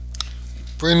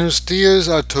Buenos dias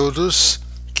a todos,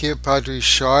 que é Padre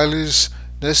Charles,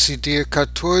 nesse dia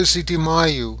 14 de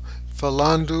maio,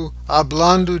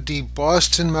 hablando de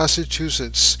Boston,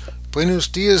 Massachusetts. Buenos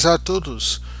dias a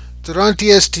todos. Durante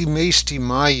este mês de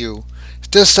maio,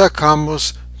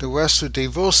 destacamos nuestra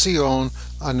devoción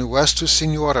a Nuestra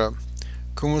Señora.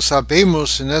 Como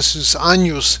sabemos, en estos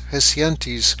años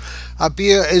recientes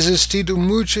había existido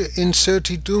mucha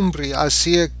incertidumbre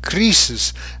hacia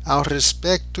crisis al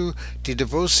respecto de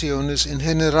devociones en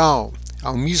general.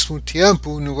 Al mismo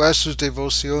tiempo, nuestras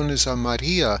devociones a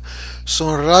María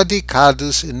son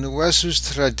radicadas en nuestras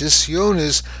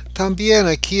tradiciones también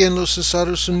aquí en los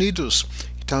Estados Unidos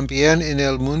y también en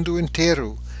el mundo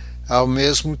entero. Al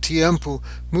mismo tiempo,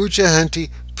 mucha gente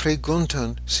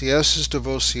pregunta si esas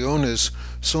devociones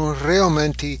son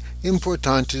realmente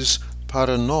importantes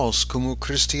para nos como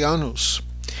cristianos.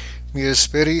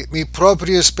 Mi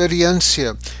propia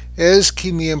experiencia es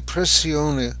que me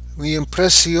impresiona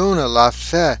la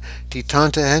fe de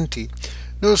tanta gente,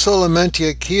 no solamente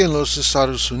aquí en los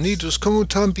Estados Unidos, como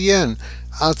también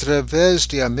a través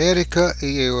de América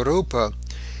y Europa.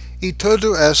 Y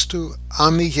todo esto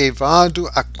me ha llevado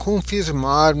a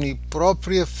confirmar mi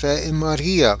propia fe en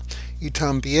María y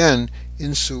también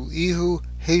en su Hijo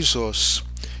Jesús.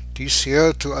 De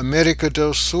cierto, América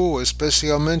del Sur,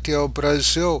 especialmente el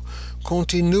Brasil,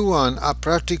 continúan a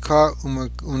practicar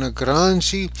una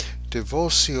grande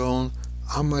devoción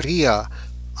a María.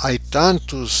 Hay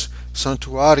tantos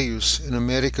santuarios en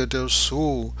América del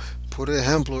Sur, por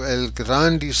ejemplo, el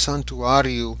grande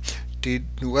santuario de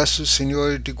Nuestra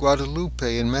Señora de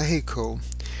Guadalupe en México.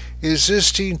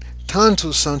 Existen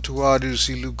tantos santuarios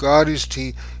y lugares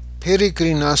de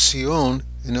peregrinación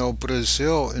en el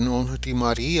Brasil en honor de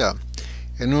María.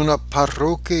 En una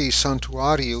parroquia y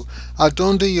santuario a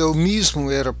donde yo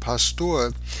mismo era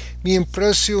pastor, me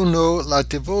impresionó la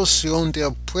devoción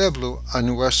del pueblo a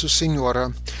Nuestra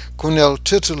Señora con el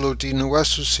título de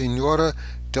Nuestra Señora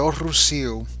del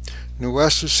Rocío,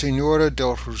 Nuestra Señora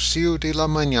del Rocío de la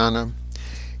Mañana,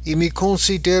 y me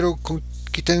considero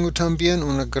que tengo también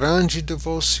una grande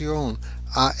devoción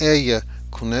a ella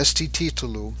con este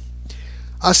título.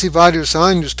 Hace varios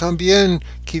años también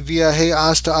que viajé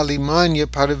hasta Alemania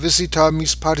para visitar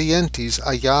mis parientes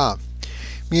allá.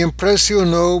 Me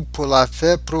impresionó por la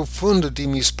fe profunda de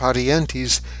mis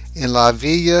parientes en la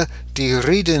villa de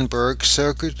Riedenberg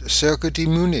cerca de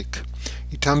Múnich.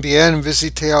 Y también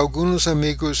visité a algunos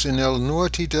amigos en el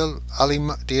norte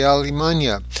de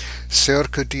Alemania,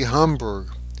 cerca de Hamburg.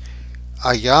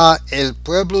 Allá el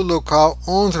pueblo local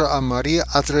honra a María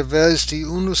a través de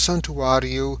un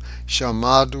santuario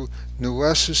llamado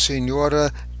Nuestra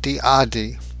Señora de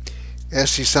Ade.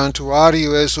 Este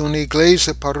santuario es una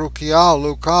iglesia parroquial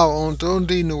local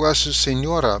donde Nuestra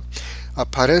Señora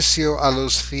apareció a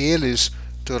los fieles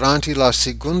durante la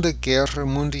Segunda Guerra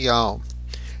Mundial.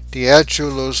 De hecho,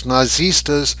 los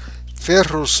nazistas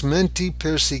ferozmente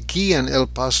perseguían el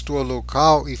pastor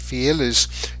local y fieles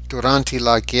durante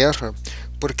la guerra,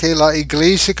 porque la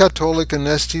Iglesia Católica en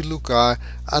este lugar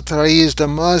atraía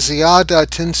demasiada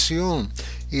atención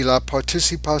y la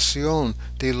participación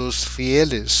de los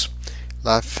fieles.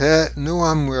 La fe no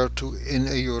ha muerto en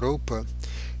Europa,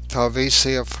 tal vez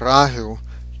sea frágil,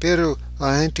 pero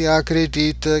la gente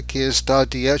acredita que está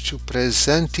de hecho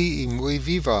presente y muy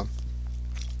viva.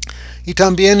 Y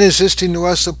también existe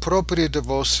nuestra propia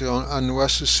devoción a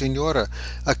Nuestra Señora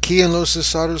aquí en los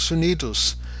Estados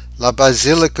Unidos. La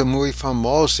basílica muy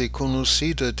famosa y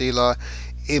conocida de la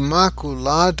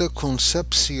Inmaculada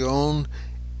Concepción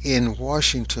en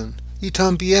Washington, y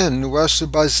también nuestra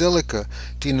basílica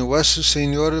de Nuestra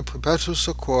Señora Perpetuo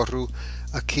Socorro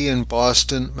aquí en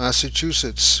Boston,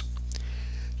 Massachusetts.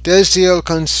 Desde el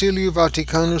Concilio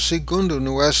Vaticano II,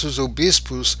 nuestros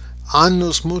obispos han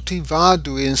nos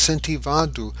motivado e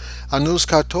incentivado a los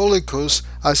católicos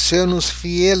a sernos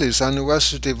fieles a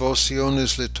nuestras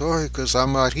devociones litúrgicas a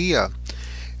María.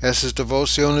 Esas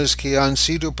devociones que han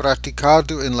sido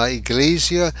practicadas en la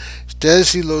Iglesia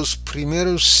desde los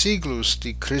primeros siglos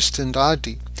de cristiandad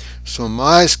son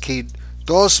más que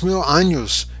 2000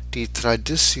 años de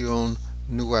tradición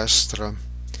nuestra.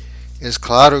 Es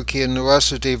claro que en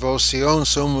nuestra devoción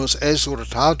somos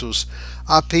exhortados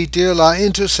a pedir la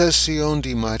intercesión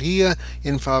de María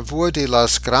en favor de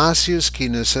las gracias que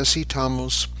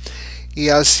necesitamos y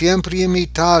a siempre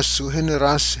imitar su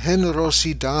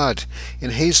generosidad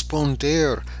en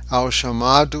responder al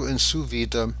llamado en su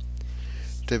vida.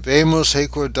 Debemos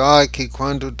recordar que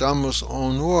cuando damos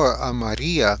honor a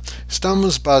María,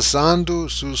 estamos basando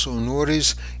sus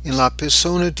honores en la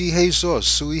persona de Jesús,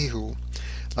 su Hijo,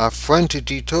 la fuente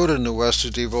de toda nuestra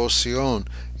devoción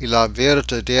y la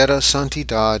verdadera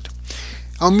santidad.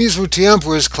 Al mismo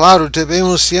tiempo, es claro,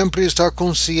 debemos siempre estar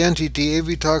conscientes de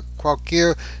evitar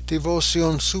cualquier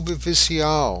devoción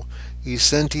superficial y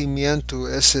sentimiento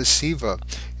excesiva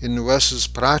en nuestras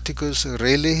prácticas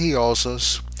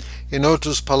religiosas. En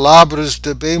otras palabras,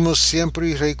 debemos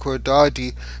siempre recordar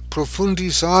de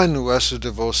profundizar nuestra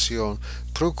devoción,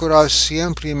 procurar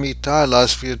siempre imitar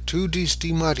las virtudes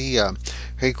de María,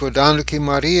 recordando que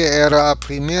María era la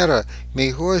primera,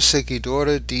 mejor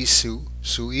seguidora de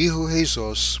su Hijo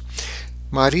Jesús.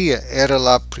 María era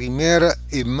la primera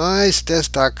y más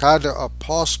destacada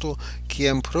apóstol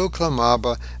quien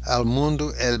proclamaba al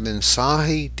mundo el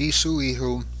mensaje de su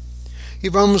Hijo. Y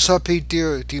vamos a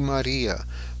pedir de María,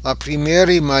 la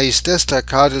primera y más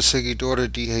destacada seguidora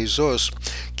de Jesús,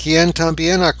 quien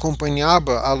también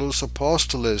acompañaba a los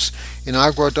apóstoles en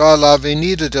aguardar la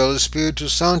venida del Espíritu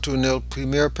Santo en el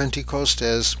primer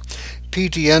Pentecostés,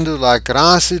 pidiendo la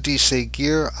gracia de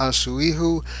seguir a su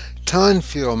Hijo tan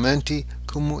fielmente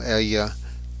como ella.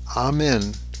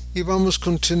 Amén. Y vamos a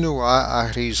continuar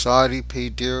a rezar y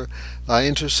pedir la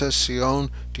intercesión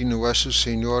de Nuestra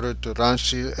Señora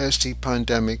durante esta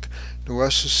pandemia.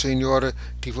 Nuestra Señora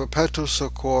de Perpetuo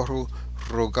Socorro,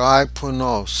 rogai por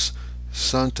nos.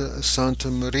 Santa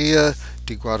María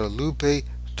de Guadalupe,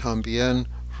 también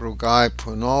rogai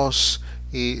por nos.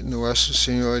 Y Nuestra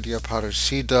Señora de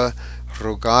Aparecida,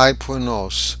 rogai por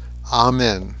nos.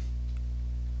 Amén.